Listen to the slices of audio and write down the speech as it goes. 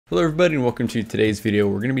Hello everybody and welcome to today's video.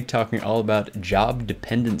 We're going to be talking all about job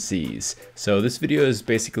dependencies. So this video is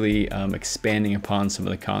basically expanding upon some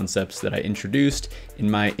of the concepts that I introduced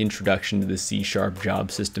in my introduction to the C#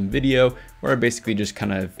 job system video, where I basically just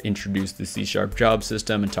kind of introduced the C# job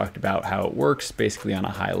system and talked about how it works basically on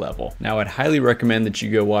a high level. Now I'd highly recommend that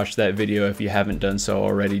you go watch that video if you haven't done so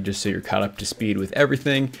already, just so you're caught up to speed with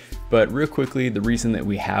everything. But real quickly, the reason that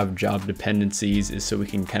we have job dependencies is so we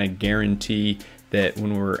can kind of guarantee that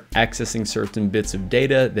when we're accessing certain bits of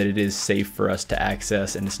data, that it is safe for us to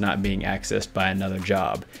access and it's not being accessed by another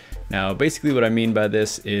job. Now, basically what I mean by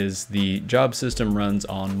this is the job system runs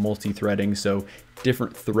on multi-threading, so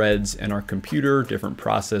different threads in our computer, different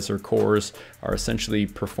processor cores are essentially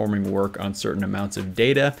performing work on certain amounts of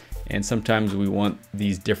data, and sometimes we want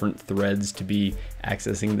these different threads to be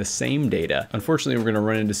accessing the same data. Unfortunately, we're going to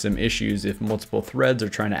run into some issues if multiple threads are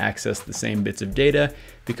trying to access the same bits of data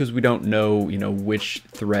because we don't know, which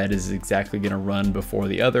thread is exactly going to run before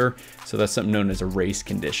the other. So that's something known as a race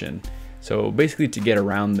condition. So basically, to get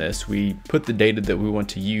around this, we put the data that we want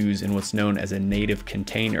to use in what's known as a native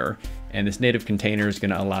container. And this native container is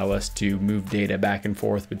going to allow us to move data back and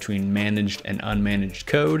forth between managed and unmanaged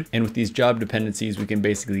code. And with these job dependencies, we can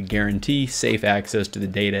basically guarantee safe access to the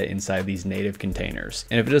data inside these native containers.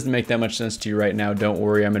 And if it doesn't make that much sense to you right now, don't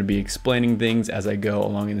worry, I'm going to be explaining things as I go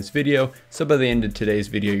along in this video. So by the end of today's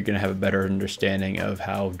video, you're going to have a better understanding of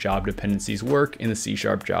how job dependencies work in the C#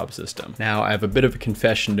 job system. Now, I have a bit of a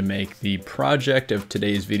confession to make. The project of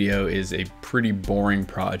today's video is a pretty boring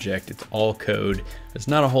project. It's all code. There's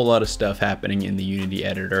not a whole lot of stuff happening in the Unity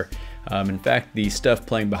editor. In fact, the stuff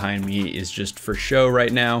playing behind me is just for show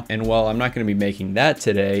right now. And while I'm not going to be making that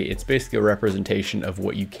today, it's basically a representation of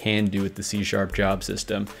what you can do with the C# job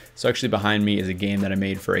system. So actually behind me is a game that I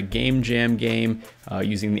made for a game jam game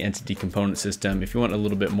using the entity component system. If you want a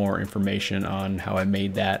little bit more information on how I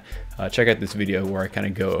made that, check out this video where I kind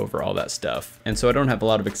of go over all that stuff. And so I don't have a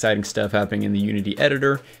lot of exciting stuff happening in the Unity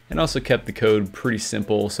editor, and also kept the code pretty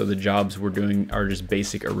simple. So the jobs we're doing are just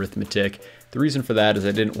basic arithmetic. The reason for that is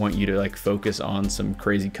I didn't want you to focus on some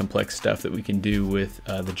crazy complex stuff that we can do with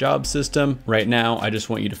the job system. Right now, I just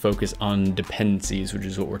want you to focus on dependencies, which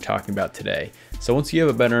is what we're talking about today. So once you have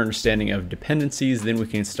a better understanding of dependencies, then we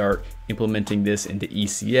can start implementing this into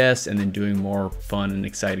ECS and then doing more fun and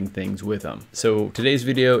exciting things with them. So today's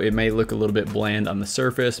video, it may look a little bit bland on the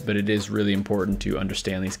surface, but it is really important to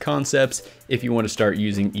understand these concepts if you want to start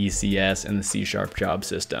using ECS and the C# job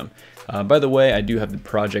system. By the way, I do have the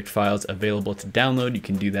project files available to download. You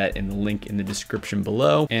can do that in the link in the description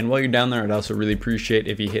below. And while you're down there, I'd also really appreciate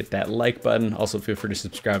if you hit that like button. Also feel free to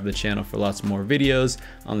subscribe to the channel for lots more videos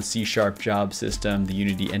on the C# job system, the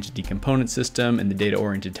Unity entity component system, and the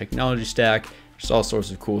data-oriented technology stack. Just all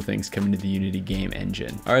sorts of cool things coming to the Unity game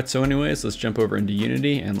engine. All right, so anyways, let's jump over into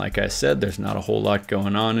Unity. And like I said, there's not a whole lot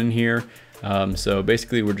going on in here. So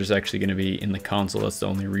basically we're just actually going to be in the console. That's the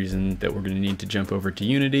only reason that we're going to need to jump over to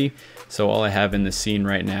Unity. So all I have in the scene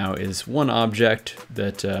right now is one object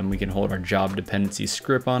that we can hold our job dependency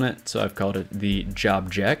script on it. So I've called it the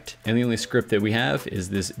JobJect. And the only script that we have is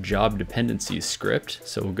this job dependencies script.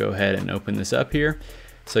 So we'll go ahead and open this up here.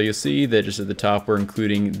 So you'll see that just at the top, we're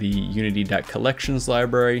including the Unity.collections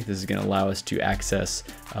library. This is going to allow us to access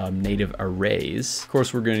native arrays. Of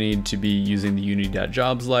course, we're going to need to be using the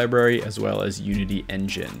Unity.jobs library as well as Unity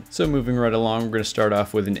engine. So moving right along, we're going to start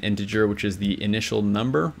off with an integer, which is the initial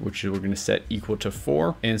number, which we're going to set equal to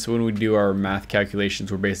 4. And so when we do our math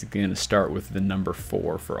calculations, we're basically going to start with the number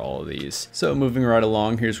 4 for all of these. So moving right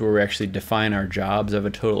along, here's where we actually define our jobs. I have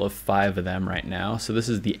a total of 5 of them right now. So this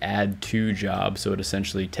is the add to job. So it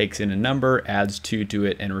essentially takes in a number, adds 2 to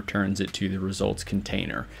it, and returns it to the results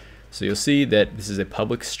container. So you'll see that this is a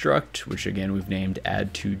public struct, which again we've named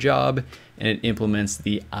add to job, and it implements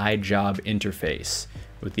the iJob interface.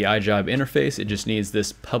 With the iJob interface, it just needs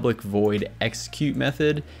this public void execute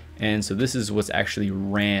method. And so this is what's actually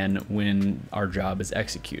ran when our job is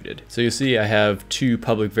executed. So you'll see I have 2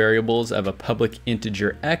 public variables. I have a public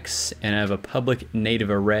integer x and I have a public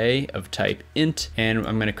native array of type int, and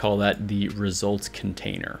I'm going to call that the results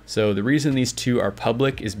container. So the reason these 2 are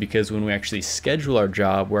public is because when we actually schedule our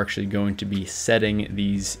job, we're actually going to be setting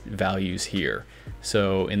these values here.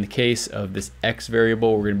 So in the case of this x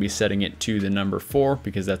variable, we're going to be setting it to the number 4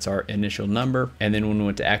 because that's our initial number. And then when we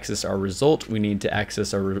want to access our result, we need to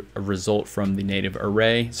access a result from the native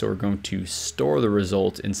array. So we're going to store the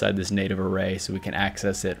result inside this native array so we can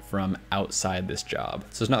access it from outside this job.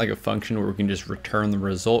 So it's not like a function where we can just return the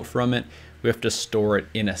result from it. we have to store it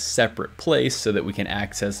in a separate place so that we can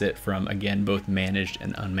access it from, again, both managed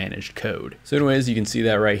and unmanaged code. So anyways, you can see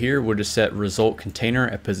that right here. We'll just set result container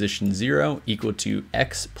at position 0 equal to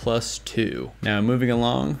x plus 2. Now moving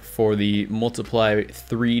along, for the multiply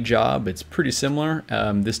 3 job, it's pretty similar.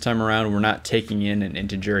 This time around, we're not taking in an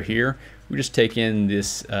integer here. We just take in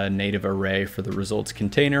this native array for the results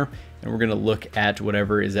container, and we're going to look at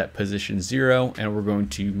whatever is at position 0, and we're going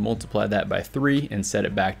to multiply that by 3 and set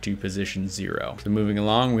it back to position 0. So moving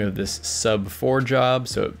along, we have this sub 4 job,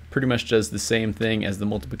 so it pretty much does the same thing as the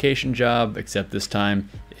multiplication job, except this time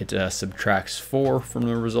it subtracts 4 from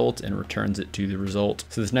the result and returns it to the result.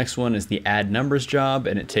 So this next one is the add numbers job,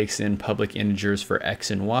 and it takes in public integers for x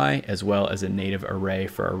and y, as well as a native array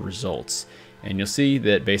for our results. And you'll see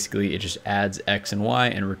that basically it just adds x and y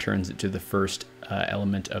and returns it to the first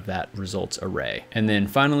element of that results array. And then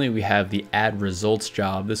finally we have the add results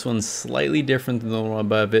job. This one's slightly different than the one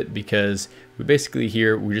above it because we basically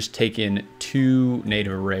here we just take in 2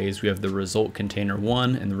 native arrays. We have the result container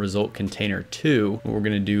 1 and the result container 2. What we're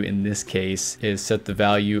going to do in this case is set the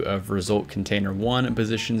value of result container 1 at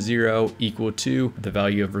position 0 equal to the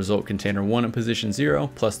value of result container 1 at position 0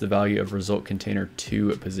 plus the value of result container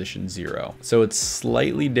 2 at position 0. So it's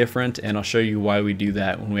slightly different, and I'll show you why we do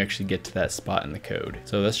that when we actually get to that spot in the code.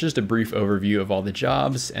 So that's just a brief overview of all the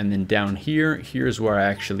jobs, and then down here, here's where I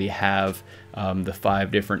actually have the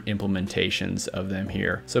 5 different implementations of them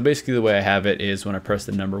here. So basically the way I have it is when I press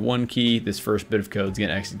the number 1 key, this first bit of code is going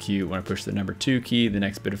to execute. When I push the number 2 key, the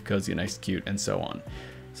next bit of code is going to execute, and so on.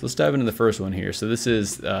 So let's dive into the first one here. So this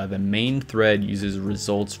is the main thread uses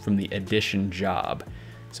results from the addition job.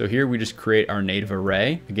 So here we just create our native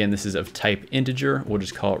array. Again, this is of type integer. We'll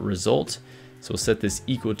just call it result. So we'll set this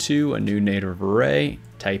equal to a new native array,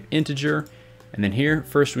 type integer. And then here,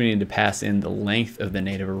 first we need to pass in the length of the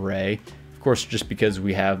native array. Of course, just because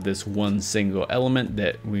we have this one single element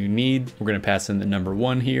that we need, we're going to pass in the number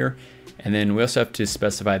 1 here. And then we also have to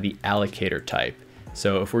specify the allocator type.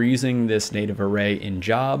 So if we're using this native array in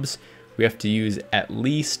jobs, we have to use at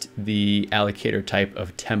least the allocator type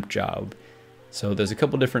of temp job. So there's a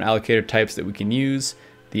couple different allocator types that we can use.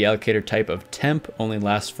 The allocator type of temp only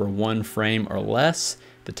lasts for 1 frame or less.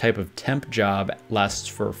 The type of temp job lasts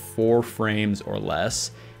for 4 frames or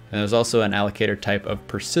less. And there's also an allocator type of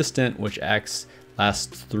persistent, which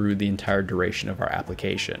lasts through the entire duration of our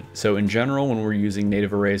application. So in general, when we're using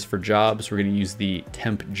native arrays for jobs, we're going to use the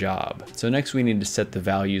temp job. So next we need to set the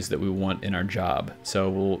values that we want in our job. So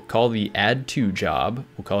we'll call the add to job,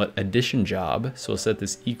 we'll call it addition job. So we'll set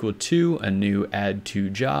this equal to a new add to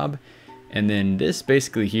job. And then this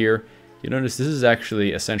basically here, you'll notice this is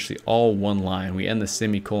actually essentially all one line. We end the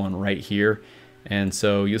semicolon right here. And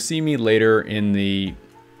so you'll see me later in the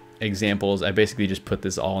examples, I basically just put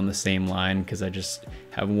this all in the same line because I just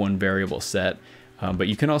have one variable set. But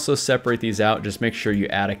you can also separate these out. Just make sure you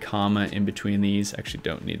add a comma in between these. Actually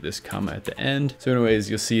don't need this comma at the end. So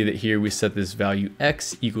anyways, you'll see that here we set this value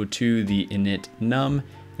x equal to the init num.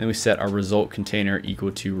 Then we set our result container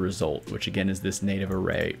equal to result, which again is this native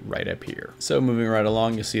array right up here. So moving right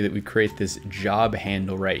along, you'll see that we create this job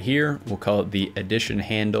handle right here. We'll call it the addition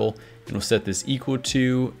handle, and we'll set this equal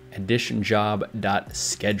to addition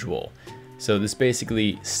job.schedule. So this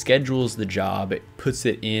basically schedules the job. It puts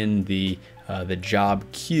it in the job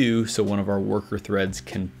queue so one of our worker threads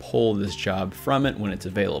can pull this job from it when it's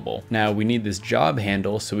available. Now we need this job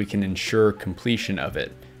handle so we can ensure completion of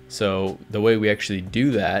it. So the way we actually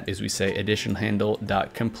do that is we say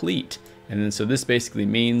JobHandle.Complete. And then so this basically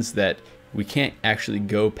means that we can't actually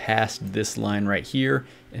go past this line right here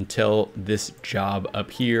until this job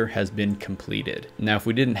up here has been completed. Now, if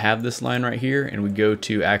we didn't have this line right here and we go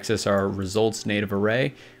to access our results native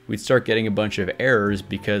array, we'd start getting a bunch of errors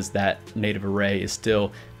because that native array is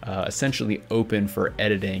still essentially open for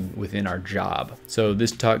editing within our job. So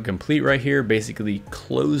this .complete right here basically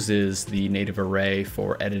closes the native array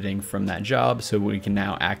for editing from that job so we can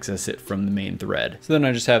now access it from the main thread. So then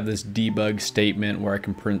I just have this debug statement where I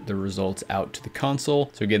can print the results out to the console.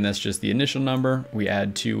 So again, that's just the initial number. We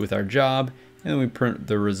add 2 with our job, and then we print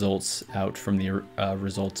the results out from the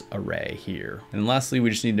results array here. And lastly,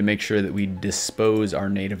 we just need to make sure that we dispose our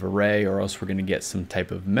native array, or else we're going to get some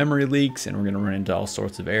type of memory leaks and we're going to run into all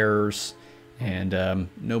sorts of errors, and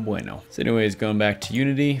no bueno. So anyways, going back to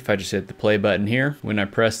Unity, if I just hit the play button here, when I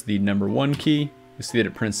press the number 1 key, you see that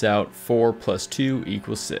it prints out 4 plus 2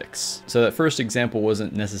 equals 6. So that first example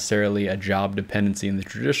wasn't necessarily a job dependency in the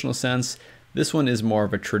traditional sense. This one is more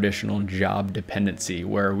of a traditional job dependency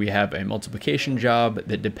where we have a multiplication job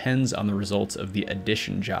that depends on the results of the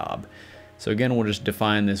addition job. So again, we'll just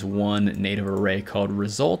define this one native array called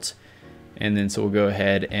result. And then so we'll go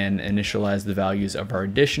ahead and initialize the values of our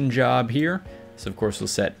addition job here. So of course we'll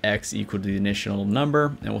set X equal to the initial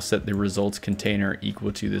number, and we'll set the results container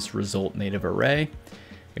equal to this result native array.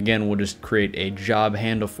 Again, we'll just create a job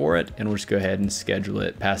handle for it, and we'll just go ahead and schedule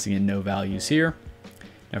it, passing in no values here.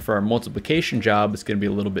 Now for our multiplication job, it's going to be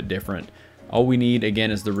a little bit different. All we need again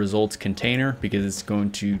is the results container, because it's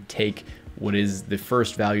going to take what is the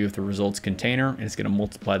first value of the results container, and it's going to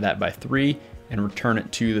multiply that by 3 and return it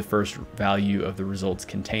to the first value of the results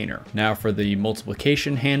container. Now for the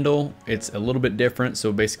multiplication handle, it's a little bit different.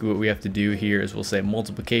 So basically what we have to do here is we'll say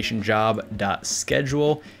multiplication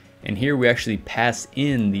job.schedule, and here we actually pass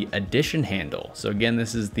in the addition handle. So again,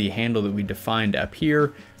 this is the handle that we defined up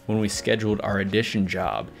here when we scheduled our addition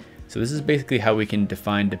job. So this is basically how we can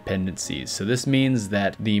define dependencies. So this means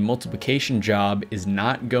that the multiplication job is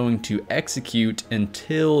not going to execute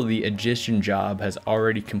until the addition job has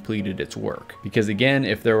already completed its work. Because again,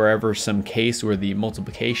 if there were ever some case where the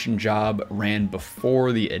multiplication job ran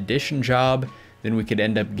before the addition job, then we could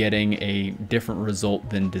end up getting a different result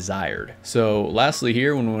than desired. So lastly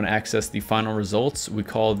here, when we want to access the final results, we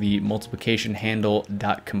call the multiplication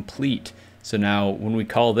handle.complete. So now when we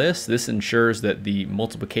call this ensures that the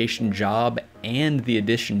multiplication job and the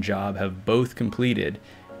addition job have both completed,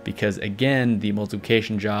 because again, the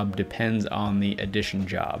multiplication job depends on the addition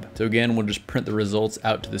job. So again, we'll just print the results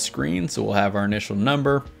out to the screen. So we'll have our initial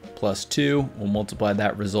number plus 2, we'll multiply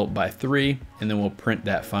that result by 3, and then we'll print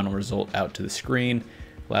that final result out to the screen.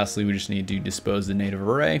 Lastly, we just need to dispose the native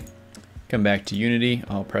array. Come back to Unity,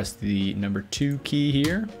 I'll press the number 2 key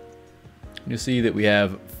here. You'll see that we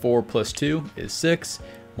have 4 plus 2 is 6,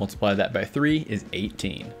 multiply that by 3 is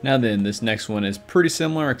 18. Now then, this next one is pretty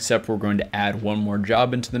similar, except we're going to add one more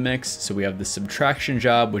job into the mix. So we have the subtraction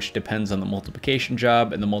job, which depends on the multiplication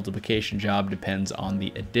job, and the multiplication job depends on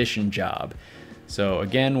the addition job. So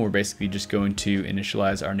again, we're basically just going to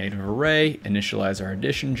initialize our native array, initialize our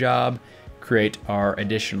addition job, create our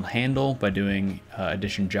addition handle by doing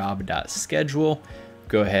addition job.schedule.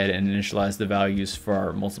 Go ahead and initialize the values for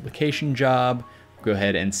our multiplication job. Go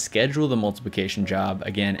ahead and schedule the multiplication job,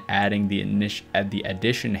 again adding the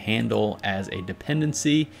addition handle as a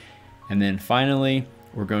dependency. And then finally,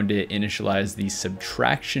 we're going to initialize the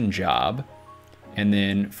subtraction job. And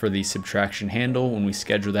then for the subtraction handle, when we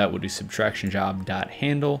schedule that, we'll do subtraction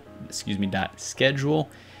job.schedule,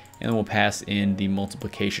 and then we'll pass in the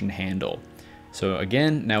multiplication handle. So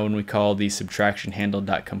again, now when we call the subtraction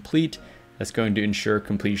handle.complete, that's going to ensure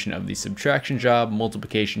completion of the subtraction job,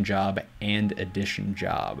 multiplication job, and addition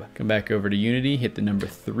job. Come back over to Unity, hit the number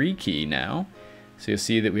 3 key now. So you'll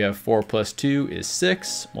see that we have 4 plus 2 is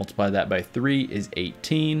 6, multiply that by 3 is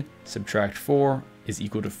 18, subtract 4 is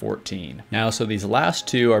equal to 14. Now, so these last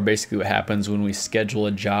two are basically what happens when we schedule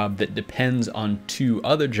a job that depends on 2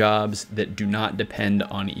 other jobs that do not depend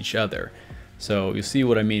on each other. So you'll see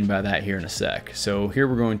what I mean by that here in a sec. So here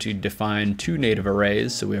we're going to define 2 native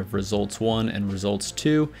arrays. So we have results1 and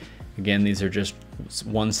results2. Again, these are just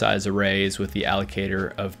one size arrays with the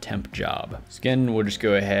allocator of temp job. So again, we'll just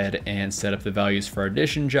go ahead and set up the values for our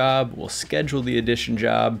addition job. We'll schedule the addition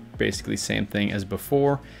job, basically same thing as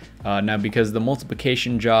before. Now, because the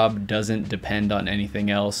multiplication job doesn't depend on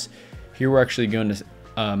anything else, here we're actually going to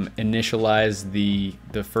initialize the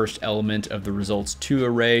first element of the results2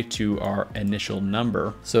 array to our initial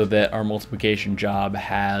number so that our multiplication job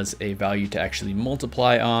has a value to actually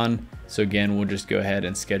multiply on. So again, we'll just go ahead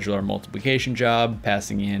and schedule our multiplication job,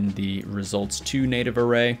 passing in the results2 native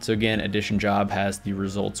array. So again, addition job has the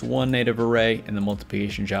results1 native array, and the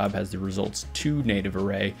multiplication job has the results2 native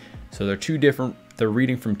array. So they're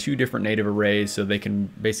reading from 2 different native arrays, so they can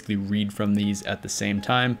basically read from these at the same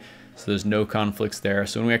time. So there's no conflicts there.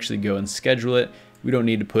 So when we actually go and schedule it, we don't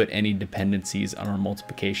need to put any dependencies on our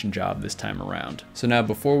multiplication job this time around. So now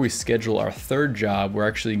before we schedule our third job, we're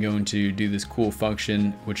actually going to do this cool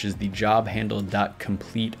function, which is the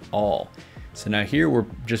JobHandle.CompleteAll. So now here we're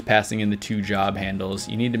just passing in the 2 job handles.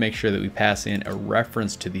 You need to make sure that we pass in a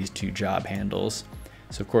reference to these 2 job handles.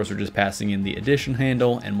 So of course we're just passing in the addition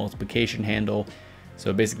handle and multiplication handle.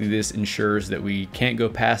 So basically this ensures that we can't go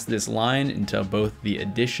past this line until both the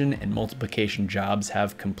addition and multiplication jobs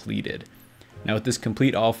have completed. Now with this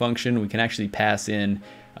complete all function, we can actually pass in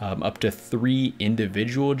up to 3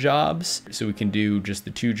 individual jobs. So we can do just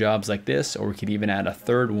the 2 jobs like this, or we could even add a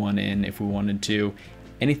third one in if we wanted to.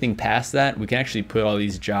 Anything past that, we can actually put all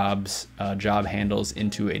these jobs, job handles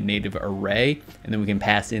into a native array, and then we can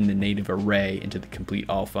pass in the native array into the complete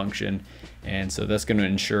all function. And so that's going to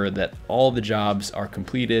ensure that all the jobs are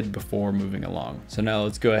completed before moving along. So now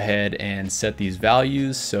let's go ahead and set these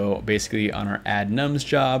values. So basically on our add nums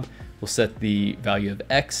job, we'll set the value of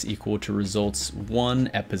X equal to results 1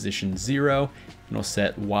 at position 0, and we'll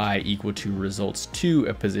set Y equal to results 2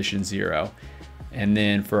 at position 0. And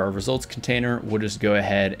then for our results container, we'll just go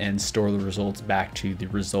ahead and store the results back to the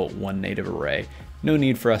result 1 native array. No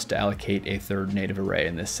need for us to allocate a third native array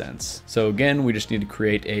in this sense. So again, we just need to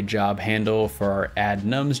create a job handle for our add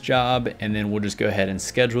nums job, and then we'll just go ahead and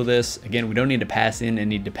schedule this. Again, we don't need to pass in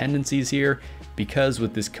any dependencies here because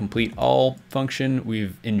with this complete all function,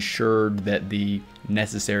 we've ensured that the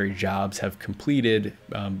necessary jobs have completed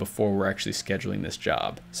before we're actually scheduling this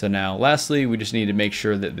job. So now lastly, we just need to make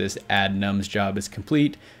sure that this add nums job is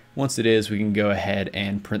complete. Once it is, we can go ahead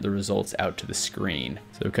and print the results out to the screen.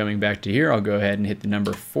 So coming back to here, I'll go ahead and hit the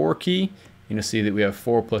number 4 key. You'll see that we have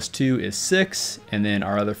 4 plus 2 is 6, and then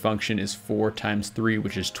our other function is 4 times 3,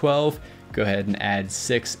 which is 12. Go ahead and add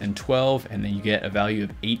 6 and 12, and then you get a value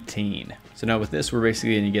of 18. So now with this, we're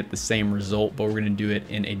basically going to get the same result, but we're going to do it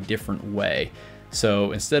in a different way.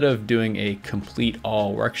 So instead of doing a complete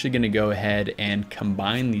all, we're actually going to go ahead and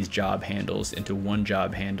combine these job handles into one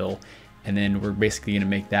job handle, and then we're basically going to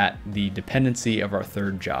make that the dependency of our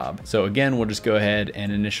third job. So again, we'll just go ahead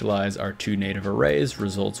and initialize our 2 native arrays,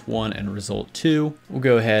 results 1 and result 2. We'll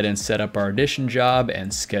go ahead and set up our addition job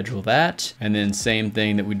and schedule that. And then same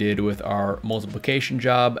thing that we did with our multiplication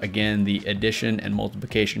job. Again, the addition and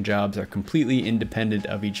multiplication jobs are completely independent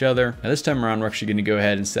of each other. Now this time around, we're actually going to go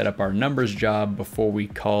ahead and set up our numbers job before we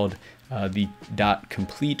called the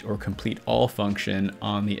 .complete or complete all function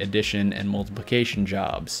on the addition and multiplication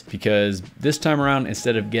jobs, because this time around,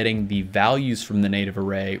 instead of getting the values from the native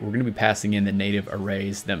array, we're going to be passing in the native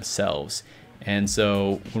arrays themselves. And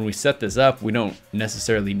so when we set this up, we don't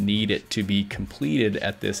necessarily need it to be completed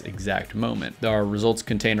at this exact moment. Our results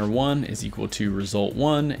container 1 is equal to result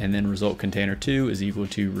 1, and then result container 2 is equal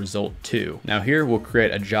to result 2. Now here we'll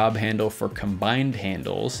create a job handle for combined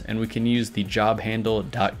handles, and we can use the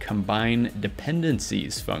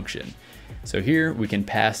JobHandle.CombineDependencies function. So here we can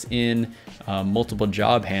pass in multiple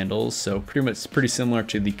job handles, so pretty similar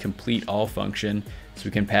to the complete all function. So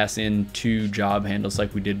we can pass in 2 job handles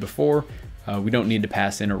like we did before. We don't need to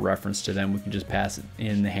pass in a reference to them. We can just pass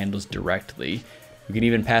in the handles directly. We can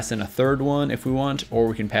even pass in a third one if we want, or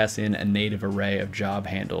we can pass in a native array of job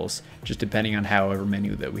handles, just depending on however many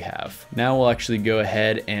that we have. Now we'll actually go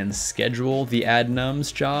ahead and schedule the add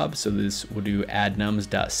nums job. So this will do add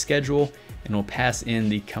nums.schedule, and we'll pass in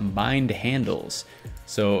the combined handles.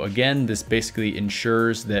 So again, this basically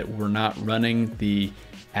ensures that we're not running the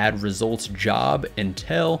add results job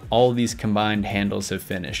until all these combined handles have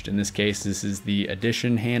finished. In this case, this is the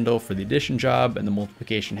addition handle for the addition job and the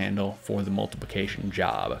multiplication handle for the multiplication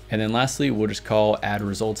job. And then lastly, we'll just call add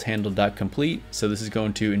results handle.complete. So this is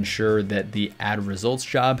going to ensure that the add results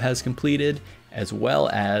job has completed, as well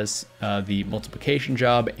as the multiplication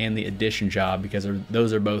job and the addition job, because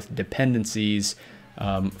those are both dependencies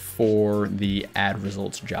for the add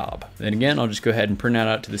results job. Then again, I'll just go ahead and print that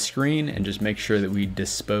out to the screen and just make sure that we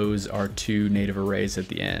dispose our 2 native arrays at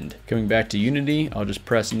the end. Coming back to Unity, I'll just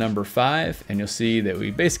press number 5, and you'll see that we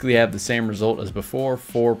basically have the same result as before.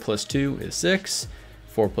 4 plus 2 is 6.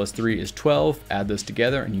 4 plus 3 is 12. Add those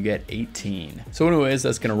together and you get 18. So anyways,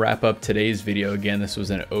 that's going to wrap up today's video. Again, this was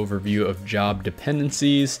an overview of job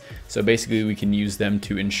dependencies. So basically we can use them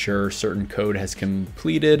to ensure certain code has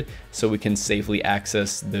completed so we can safely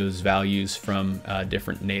access those values from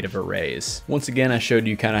different native arrays. Once again, I showed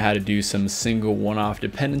you kind of how to do some single one-off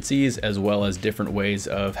dependencies, as well as different ways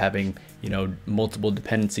of having multiple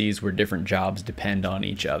dependencies where different jobs depend on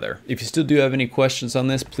each other. If you still do have any questions on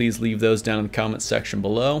this, please leave those down in the comments section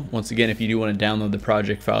below. Once again, if you do want to download the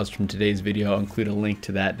project files from today's video, I'll include a link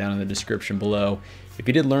to that down in the description below. If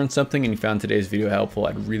you did learn something and you found today's video helpful,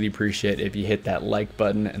 I'd really appreciate it if you hit that like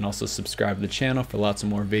button and also subscribe to the channel for lots of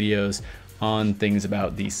more videos on things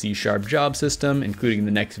about the C# job system, including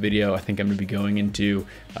the next video. I think I'm going to be going into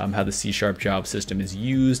how the C# job system is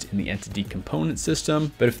used in the entity component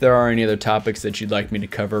system. But if there are any other topics that you'd like me to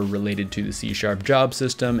cover related to the C# job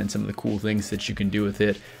system and some of the cool things that you can do with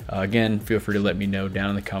it, again, feel free to let me know down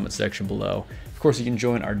in the comment section below. Of course, you can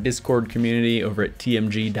join our Discord community over at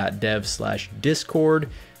tmg.dev/discord.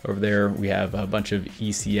 Over there, we have a bunch of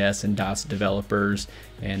ECS and DOS developers,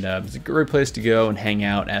 and it's a great place to go and hang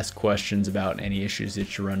out, ask questions about any issues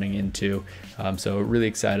that you're running into. So really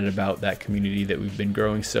excited about that community that we've been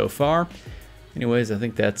growing so far. Anyways, I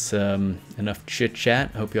think that's enough chit chat.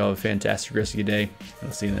 I hope you all have a fantastic rest of your day, and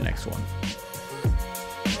I'll see you in the next one.